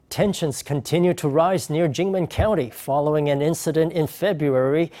Tensions continue to rise near Jingmen County following an incident in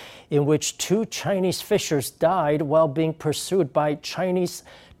February in which 2 Chinese fishers died while being pursued by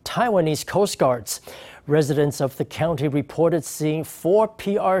Taiwanese Coast Guards. Residents of the county reported seeing 4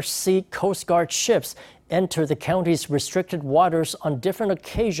 PRC Coast Guard ships enter the county's restricted waters on different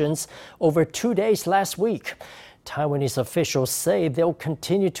occasions over 2 days last week. Taiwanese officials say they'll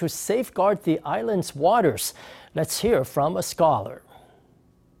continue to safeguard the island's waters. Let's hear from a scholar.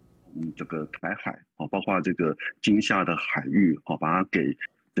 这个台海包括这个金厦的海域把它给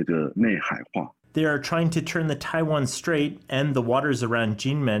这个内海化。 They are trying to turn the Taiwan Strait and the waters around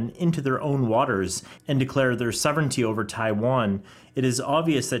Jinmen into their own waters and declare their sovereignty over Taiwan. It is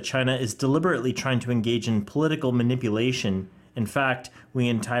obvious that China is deliberately trying to engage in political manipulation. In fact, we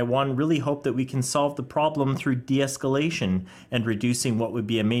in Taiwan really hope that we can solve the problem through de-escalation and reducing what would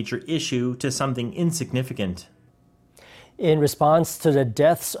be a major issue to something insignificant. In response to the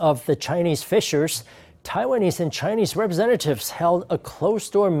deaths of the Chinese fishers, Taiwanese and Chinese representatives held a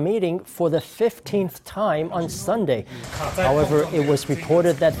closed-door meeting for the 15th time on Sunday. However, it was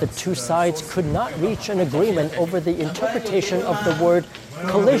reported that the two sides could not reach an agreement over the interpretation of the word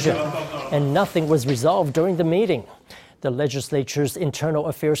collision, and nothing was resolved during the meeting. The legislature's Internal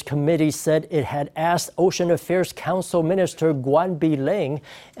Affairs Committee said it had asked Ocean Affairs Council Minister Guan Biling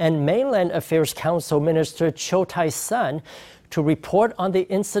and Mainland Affairs Council Minister Chiu Tai-san to report on the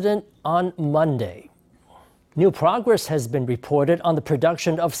incident on Monday. New progress has been reported on the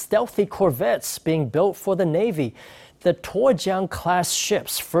production of stealthy corvettes being built for the Navy. The Tuojiang-class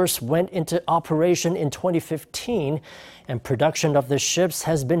ships first went into operation in 2015, and production of the ships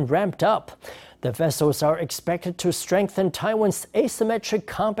has been ramped up. The vessels are expected to strengthen Taiwan's asymmetric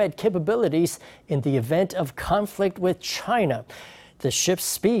combat capabilities in the event of conflict with China. The ship's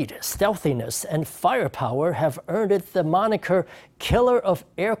speed, stealthiness, and firepower have earned it the moniker Killer of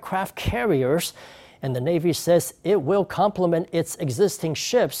Aircraft Carriers, and the Navy says it will complement its existing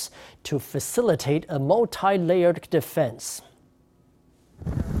ships to facilitate a multi-layered defense.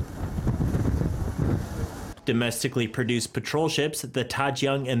 Domestically produced patrol ships, the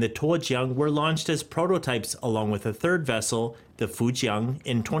Tajiang and the Tuojiang, were launched as prototypes along with a third vessel, the Fujiang,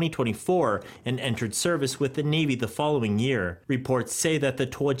 in 2024 and entered service with the Navy the following year. Reports say that the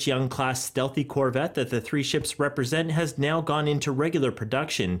Tuojiang-class stealthy corvette that the 3 ships represent has now gone into regular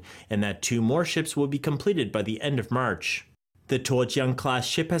production and that 2 more ships will be completed by the end of March. The Tuojiang-class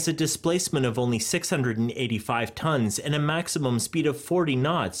ship has a displacement of only 685 tons and a maximum speed of 40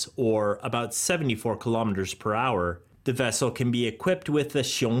 knots, or about 74 kilometers per hour. The vessel can be equipped with the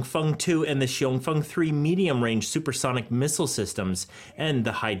Xiongfeng 2 and the Xiongfeng 3 medium-range supersonic missile systems and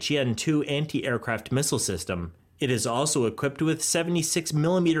the Haijian 2 anti-aircraft missile system. It is also equipped with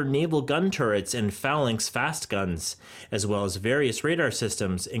 76mm naval gun turrets and phalanx fast guns, as well as various radar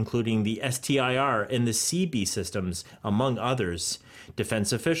systems, including the STIR and the CB systems, among others.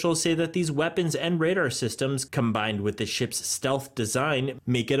 Defense officials say that these weapons and radar systems, combined with the ship's stealth design,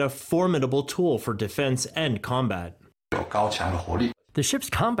 make it a formidable tool for defense and combat. The ship's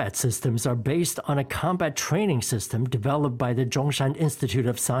combat systems are based on a combat training system developed by the Zhongshan Institute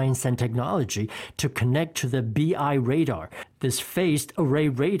of Science and Technology to connect to the BI radar. This phased array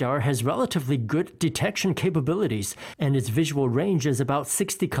radar has relatively good detection capabilities, and its visual range is about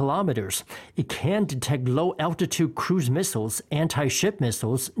 60 kilometers. It can detect low-altitude cruise missiles, anti-ship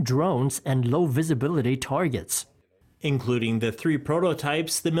missiles, drones, and low-visibility targets. Including the 3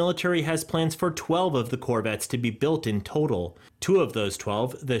 prototypes, the military has plans for 12 of the corvettes to be built in total. 2 of those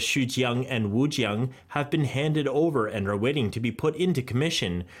 12, the Xujiang and Wujiang, have been handed over and are waiting to be put into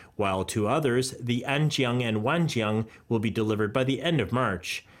commission, while 2 others, the Anjiang and Wanjiang, will be delivered by the end of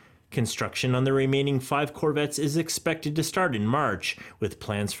March. Construction on the remaining 5 corvettes is expected to start in March, with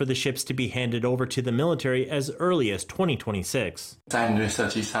plans for the ships to be handed over to the military as early as 2026.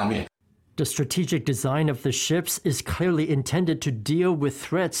 The strategic design of the ships is clearly intended to deal with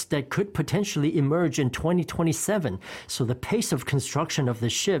threats that could potentially emerge in 2027, so the pace of construction of the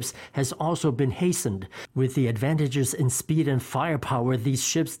ships has also been hastened. With the advantages in speed and firepower these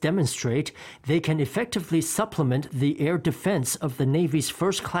ships demonstrate, they can effectively supplement the air defense of the Navy's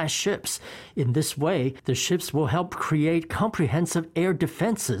first-class ships. In this way, the ships will help create comprehensive air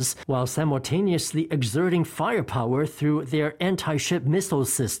defenses while simultaneously exerting firepower through their anti-ship missile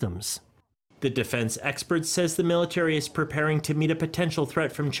systems. The defense expert says the military is preparing to meet a potential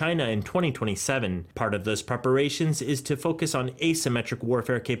threat from China in 2027. Part of those preparations is to focus on asymmetric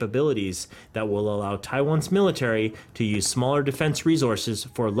warfare capabilities that will allow Taiwan's military to use smaller defense resources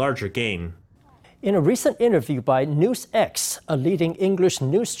for larger gain. In a recent interview by NewsX, a leading English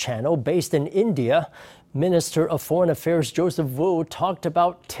news channel based in India, Minister of Foreign Affairs Joseph Wu talked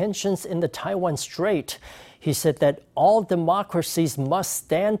about tensions in the Taiwan Strait. He said that all democracies must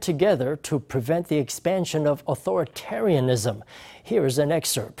stand together to prevent the expansion of authoritarianism. Here is an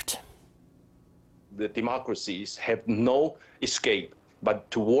excerpt. The democracies have no escape but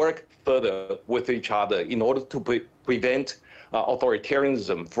to work further with each other in order to prevent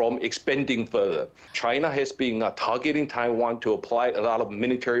authoritarianism from expanding further. China has been targeting Taiwan to apply a lot of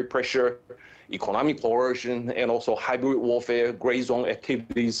military pressure, economic coercion, and also hybrid warfare, gray zone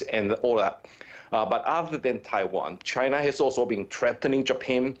activities, and all that. But other than Taiwan, China has also been threatening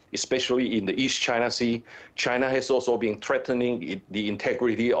Japan, especially in the East China Sea. China has also been threatening the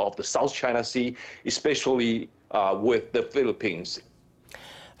integrity of the South China Sea, especially with the Philippines.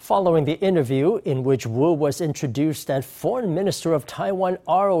 Following the interview in which Wu was introduced as Foreign Minister of Taiwan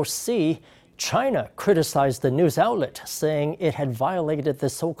ROC, China criticized the news outlet, saying it had violated the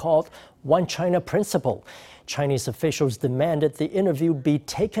so-called One China principle. Chinese officials demanded the interview be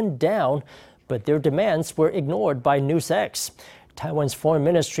taken down, but their demands were ignored by NewsX. Taiwan's foreign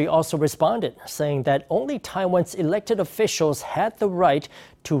ministry also responded, saying that only Taiwan's elected officials had the right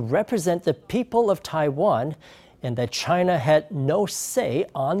to represent the people of Taiwan and that China had no say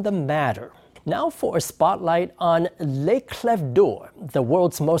on the matter. Now for a spotlight on Les Clefs d'Or, the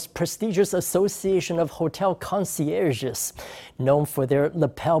world's most prestigious association of hotel concierges. Known for their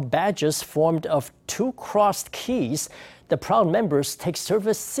lapel badges formed of two crossed keys, the proud members take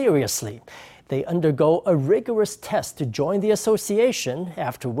service seriously. They undergo a rigorous test to join the association,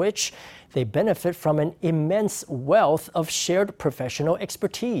 after which they benefit from an immense wealth of shared professional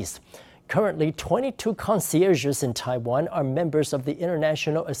expertise. Currently, 22 concierges in Taiwan are members of the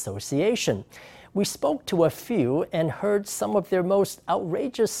International Association. We spoke to a few and heard some of their most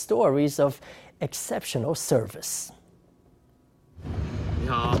outrageous stories of exceptional service.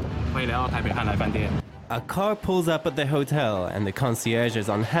 A car pulls up at the hotel and the concierge is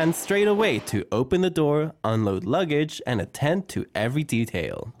on hand straight away to open the door, unload luggage, and attend to every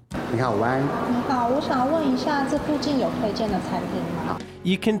detail.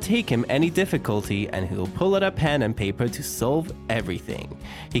 You can take him any difficulty and he'll pull out a pen and paper to solve everything.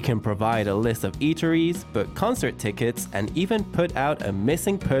 He can provide a list of eateries, book concert tickets, and even put out a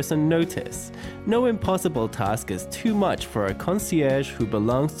missing person notice. No impossible task is too much for a concierge who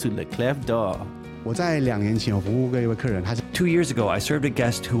belongs to Les Clefs d'Or. 2 years ago, I served a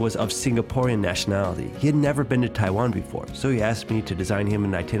guest who was of Singaporean nationality. He had never been to Taiwan before, so he asked me to design him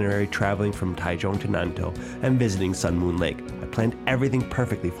an itinerary traveling from Taichung to Nantou and visiting Sun Moon Lake. I planned everything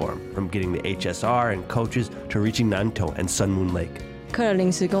perfectly for him, from getting the HSR and coaches to reaching Nantou and Sun Moon Lake.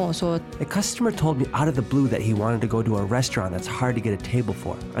 A customer told me out of the blue that he wanted to go to a restaurant that's hard to get a table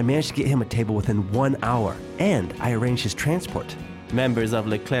for. I managed to get him a table within 1 hour, and I arranged his transport. Members of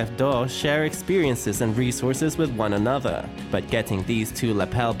Les Clefs d'Or share experiences and resources with one another, but getting these two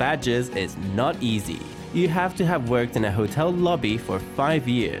lapel badges is not easy. You have to have worked in a hotel lobby for 5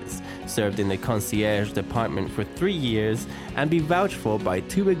 years, served in the concierge department for 3 years, and be vouched for by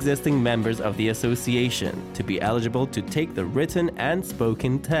 2 existing members of the association to be eligible to take the written and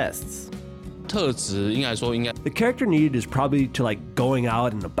spoken tests. The character needed is probably to going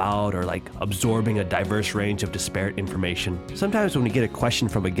out and about or absorbing a diverse range of disparate information. Sometimes when we get a question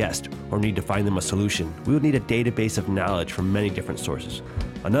from a guest or need to find them a solution, we would need a database of knowledge from many different sources.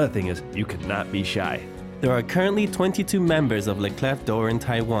 Another thing is you cannot be shy. There are currently 22 members of Les Clefs d'Or in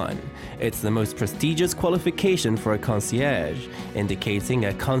Taiwan. It's the most prestigious qualification for a concierge, indicating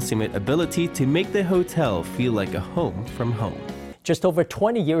a consummate ability to make the hotel feel like a home from home. Just over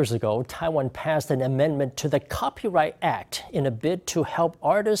 20 years ago, Taiwan passed an amendment to the Copyright Act in a bid to help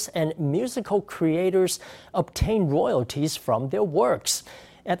artists and musical creators obtain royalties from their works.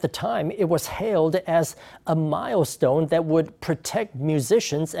 At the time, it was hailed as a milestone that would protect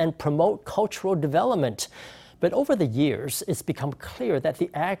musicians and promote cultural development. But over the years, it's become clear that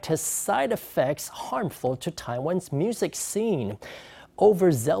the act has side effects harmful to Taiwan's music scene.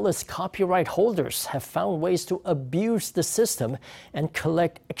 Overzealous copyright holders have found ways to abuse the system and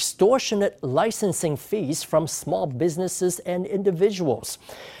collect extortionate licensing fees from small businesses and individuals.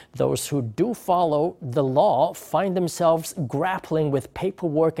 Those who do follow the law find themselves grappling with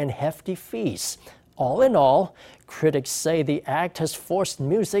paperwork and hefty fees. All in all, critics say the act has forced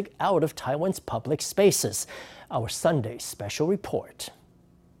music out of Taiwan's public spaces. Our Sunday special report.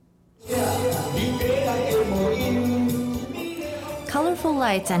 Colorful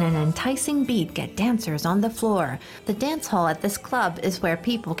lights and an enticing beat get dancers on the floor. The dance hall at this club is where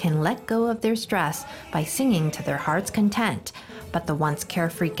people can let go of their stress by singing to their heart's content. But the once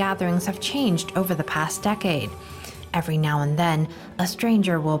carefree gatherings have changed over the past decade. Every now and then, a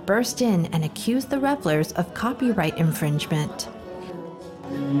stranger will burst in and accuse the revelers of copyright infringement.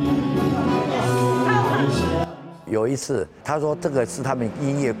 有一次，他说这个是他们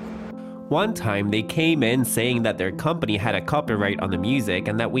音乐。 One time, they came in saying that their company had a copyright on the music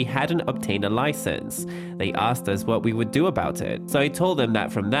and that we hadn't obtained a license. They asked us what we would do about it, so I told them that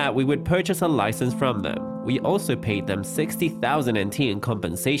from that we would purchase a license from them. We also paid them 60,000 NT in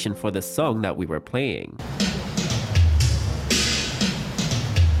compensation for the song that we were playing.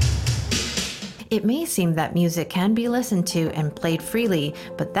 It may seem that music can be listened to and played freely,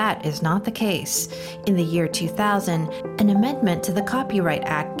 but that is not the case. In the year 2000, an amendment to the Copyright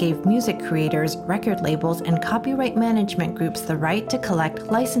Act gave music creators, record labels, and copyright management groups the right to collect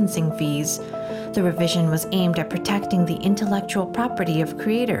licensing fees. The revision was aimed at protecting the intellectual property of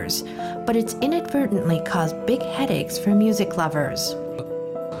creators, but it's inadvertently caused big headaches for music lovers.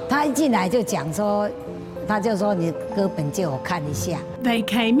 他一进来就讲说。 They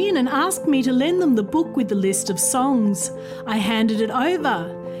came in and asked me to lend them the book with the list of songs. I handed it over.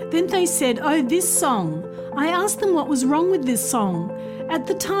 Then they said, "Oh, this song." I asked them what was wrong with this song. At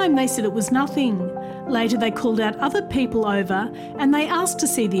the time, they said it was nothing. Later, they called out other people over and they asked to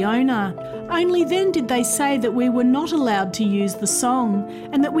see the owner. Only then did they say that we were not allowed to use the song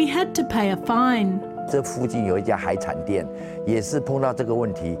and that we had to pay a fine. 这附近有一家海产店，也是碰到这个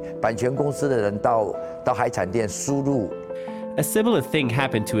问题，版权公司的人到海产店输入。 A similar thing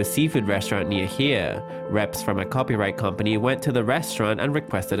happened to a seafood restaurant near here. Reps from a copyright company went to the restaurant and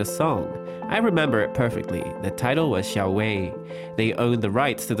requested a song. I remember it perfectly. The title was Xiao Wei. They owned the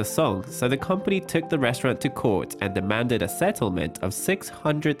rights to the song, so the company took the restaurant to court and demanded a settlement of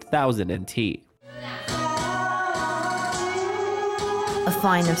 600,000 NT. A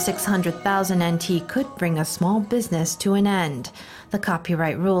fine of 600,000 NT could bring a small business to an end. The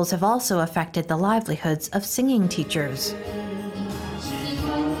copyright rules have also affected the livelihoods of singing teachers.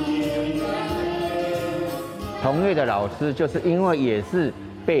 同业的老师就是因为也是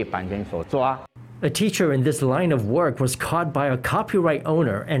被版权所抓。 A teacher in this line of work was caught by a copyright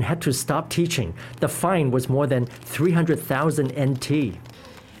owner and had to stop teaching. The fine was more than 300,000 NT.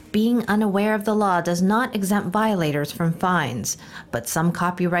 Being unaware of the law does not exempt violators from fines, but some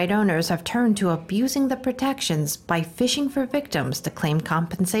copyright owners have turned to abusing the protections by fishing for victims to claim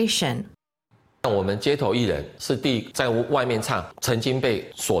compensation. 我们街头艺人是在外面唱，曾经被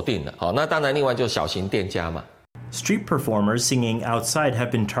锁定了。好，那当然另外就是小型店家嘛。 Street performers singing outside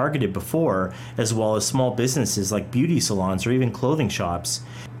have been targeted before, as well as small businesses like beauty salons or even clothing shops.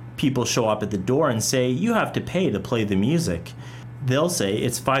 People show up at the door and say, "You have to pay to play the music." They'll say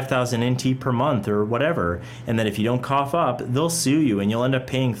it's 5,000 NT per month or whatever, and then if you don't cough up, they'll sue you and you'll end up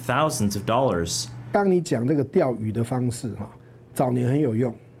paying thousands of dollars. 当你讲这个钓鱼的方式早年很有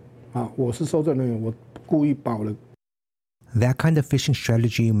用我是收证人员，我故意保了。That kind of phishing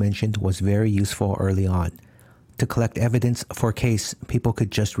strategy you mentioned was very useful early on. To collect evidence for a case, people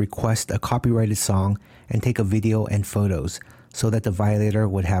could just request a copyrighted song and take a video and photos so that the violator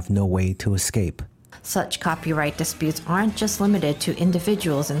would have no way to escape. Such copyright disputes aren't just limited to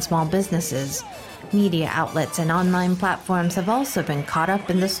individuals and small businesses. Media outlets and online platforms have also been caught up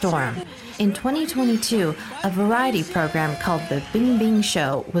in the storm. In 2022, a variety program called The Bing Bing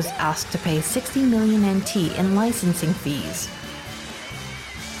Show was asked to pay 60 million NT in licensing fees.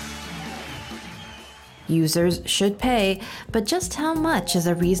 Users should pay, but just how much is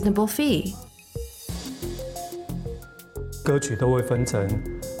a reasonable fee? 歌曲都会分成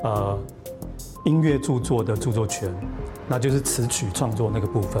音乐著作的著作权，那就是词曲创作那个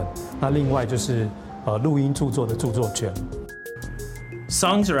部分。那另外就是录音著作的著作权。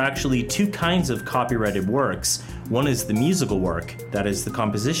Songs are actually two kinds of copyrighted works. One is the musical work, that is the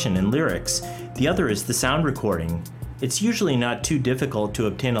composition and lyrics. The other is the sound recording. It's usually not too difficult to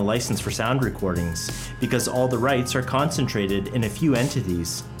obtain a license for sound recordings because all the rights are concentrated in a few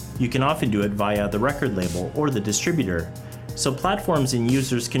entities. You can often do it via the record label or the distributor. So platforms and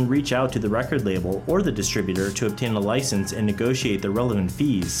users can reach out to the record label or the distributor to obtain a license and negotiate the relevant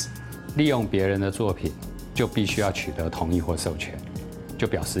fees. 利用别人的作品，就必须要取得同意或授权，就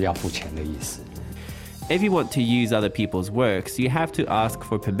表示要付钱的意思。 If you want to use other people's works, you have to ask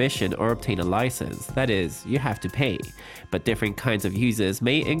for permission or obtain a license. That is, you have to pay. But different kinds of users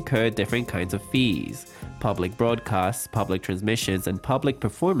may incur different kinds of fees. Public broadcasts, public transmissions, and public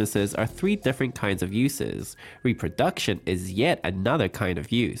performances are three different kinds of uses. Reproduction is yet another kind of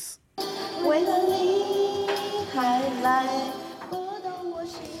use.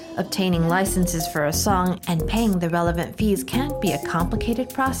 Obtaining licenses for a song and paying the relevant fees can be a complicated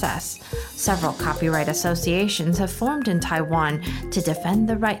process. Several copyright associations have formed in Taiwan to defend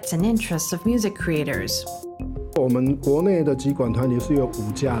the rights and interests of music creators. 我们国内的集管团体是有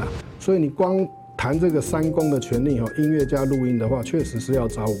5家啦，所以你光谈这个3公的权利音乐加录音的话，确实是要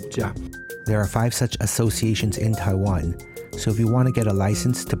找5家。There are 5 such associations in Taiwan, so if you want to get a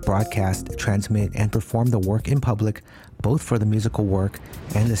license to broadcast, transmit, and perform the work in public, both for the musical work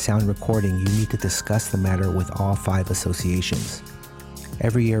and the sound recording, you need to discuss the matter with all 5 associations.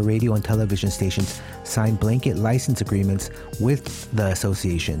 Every year, radio and television stations sign blanket license agreements with the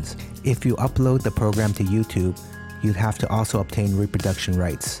associations. If you upload the program to YouTube, you'd have to also obtain reproduction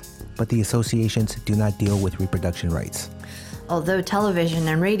rights. But the associations do not deal with reproduction rights. Although television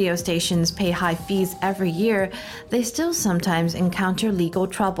and radio stations pay high fees every year, they still sometimes encounter legal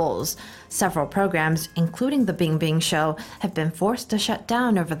troubles. Several programs, including The Bing Bing Show, have been forced to shut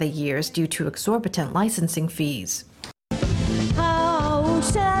down over the years due to exorbitant licensing fees.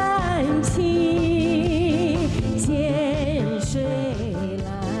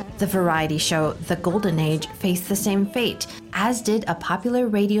 The variety show The Golden Age faced the same fate, as did a popular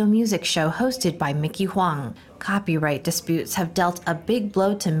radio music show hosted by Mickey Huang. Copyright disputes have dealt a big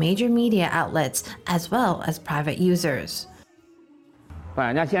blow to major media outlets as well as private users.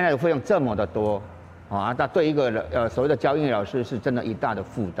 那现在的费用这么的多，那对一个所谓的教音乐老师是真的一大的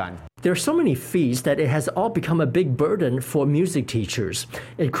负担。 There are so many fees that it has all become a big burden for music teachers.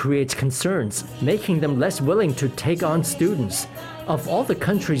 It creates concerns, making them less willing to take on students. Of all the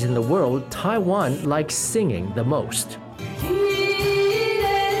countries in the world, Taiwan likes singing the most.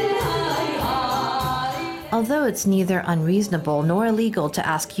 Although it's neither unreasonable nor illegal to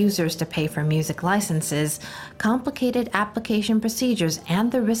ask users to pay for music licenses, complicated application procedures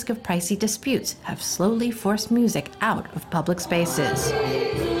and the risk of pricey disputes have slowly forced music out of public spaces.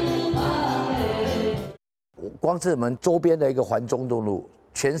 光是我们周边的一个环中东路，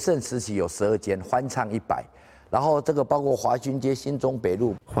全盛时期有12间，欢唱100。 然后这个包括华军街、新中北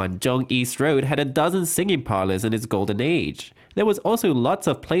路。 Huanzhong East Road had a dozen singing parlors in its golden age. There was also lots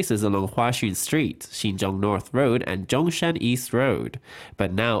of places along Huaxun Street, Xinzhong North Road, and Zhongshan East Road.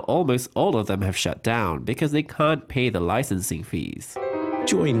 But now almost all of them have shut down because they can't pay the licensing fees.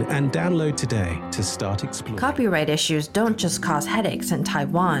 Join and download today to start exploring. Copyright issues don't just cause headaches in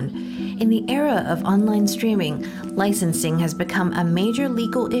Taiwan. In the era of online streaming, licensing has become a major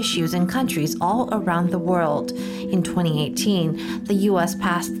legal issue in countries all around the world. In 2018, the U.S.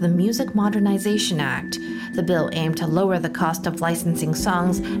 passed the Music Modernization Act. The bill aimed to lower the cost of licensing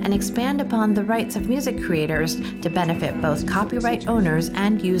songs and expand upon the rights of music creators to benefit both copyright owners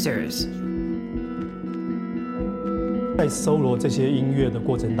and users. 在搜罗这些音乐的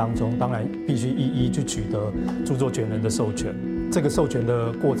过程当中，当然必须一一去取得著作权人的授权。这个授权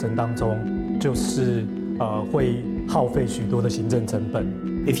的过程当中，就是会耗费许多的行政成本。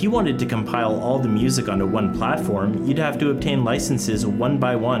If you wanted to compile all the music onto one platform, you'd have to obtain licenses one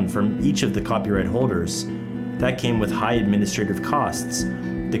by one from each of the copyright holders. That came with high administrative costs.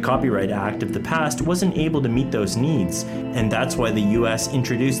 The Copyright Act of the past wasn't able to meet those needs, and that's why the US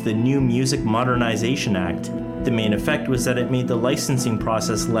introduced the new Music Modernization Act. The main effect was that it made the licensing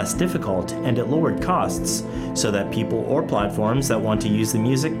process less difficult and it lowered costs, so that people or platforms that want to use the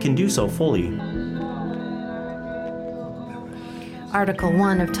music can do so fully. Article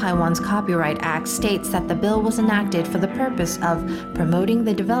 1 of Taiwan's Copyright Act states that the bill was enacted for the purpose of promoting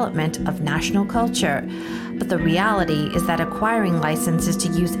the development of national culture. But the reality is that acquiring licenses to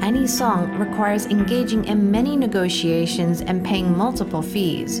use any song requires engaging in many negotiations and paying multiple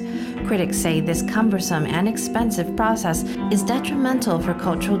fees. Critics say this cumbersome and expensive process is detrimental for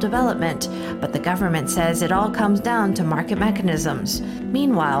cultural development, but the government says it all comes down to market mechanisms.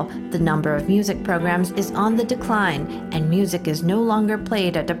 Meanwhile, the number of music programs is on the decline, and music is no longer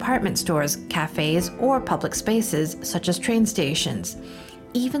played at department stores, cafes, or public spaces such as train stations.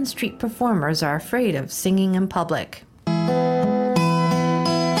 Even street performers are afraid of singing in public.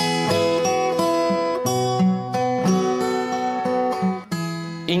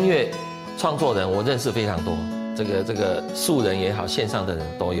 音乐创作人我认识非常多，这个素人也好，线上的人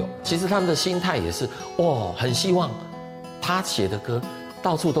都有。其实他们的心态也是，很希望他写的歌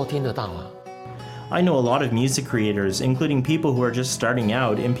到处都听得到啊。I know a lot of music creators, including people who are just starting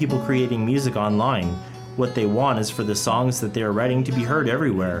out and people creating music online. What they want is for the songs that they are writing to be heard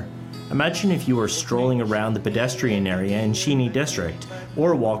everywhere. Imagine if you were strolling around the pedestrian area in Xini District,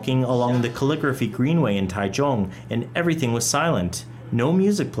 or walking along the Calligraphy Greenway in Taichung, and everything was silent. No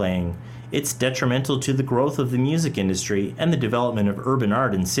music playing. It's detrimental to the growth of the music industry and the development of urban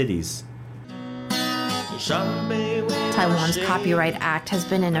art in cities. Taiwan's Copyright Act has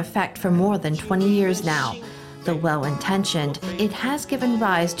been in effect for more than 20 years now. Though well-intentioned, it has given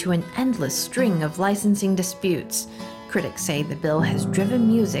rise to an endless string of licensing disputes. Critics say the bill has driven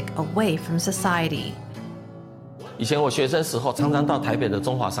music away from society. 以前我学生时候常常到台北的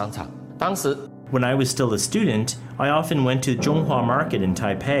中华商场，当时 When I was still a student, I often went to Zhonghua Market in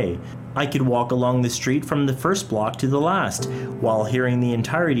Taipei. I could walk along the street from the first block to the last, while hearing the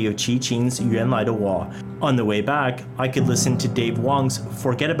entirety of Qi Qing's 原来的我. On the way back, I could listen to Dave Wong's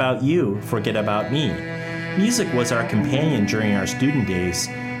Forget About You, Forget About Me. Music was our companion during our student days.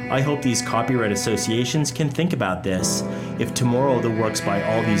 I hope these copyright associations can think about this. If tomorrow the works by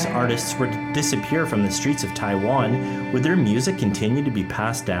all these artists were to disappear from the streets of Taiwan, would their music continue to be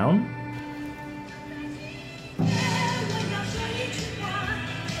passed down?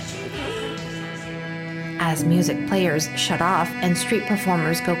 As music players shut off and street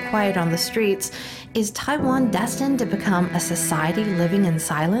performers go quiet on the streets, is Taiwan destined to become a society living in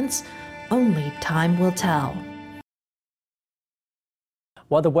silence? Only time will tell.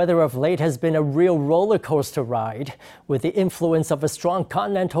 Well, the weather of late has been a real roller coaster ride. With the influence of a strong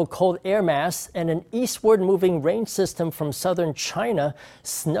continental cold air mass and an eastward moving rain system from southern China,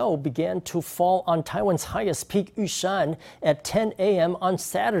 snow began to fall on Taiwan's highest peak, Yushan, at 10 a.m. on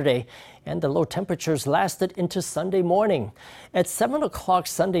Saturday, and the low temperatures lasted into Sunday morning. At 7 o'clock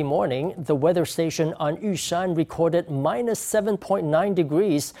Sunday morning, the weather station on Yushan recorded minus 7.9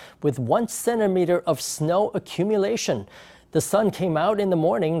 degrees with 1 centimeter of snow accumulation. The sun came out in the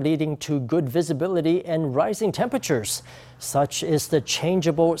morning, leading to good visibility and rising temperatures. Such is the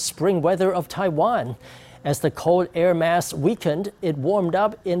changeable spring weather of Taiwan. As the cold air mass weakened, it warmed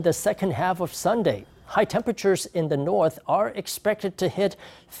up in the second half of Sunday. High temperatures in the north are expected to hit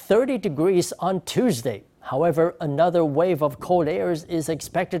 30 degrees on Tuesday. However, another wave of cold airs is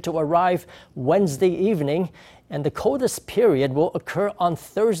expected to arrive Wednesday evening, and the coldest period will occur on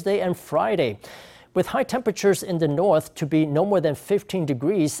Thursday and Friday. With high temperatures in the north to be no more than 15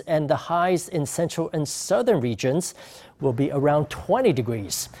 degrees and the highs in central and southern regions will be around 20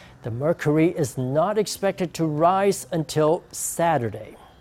 degrees. The mercury is not expected to rise until Saturday.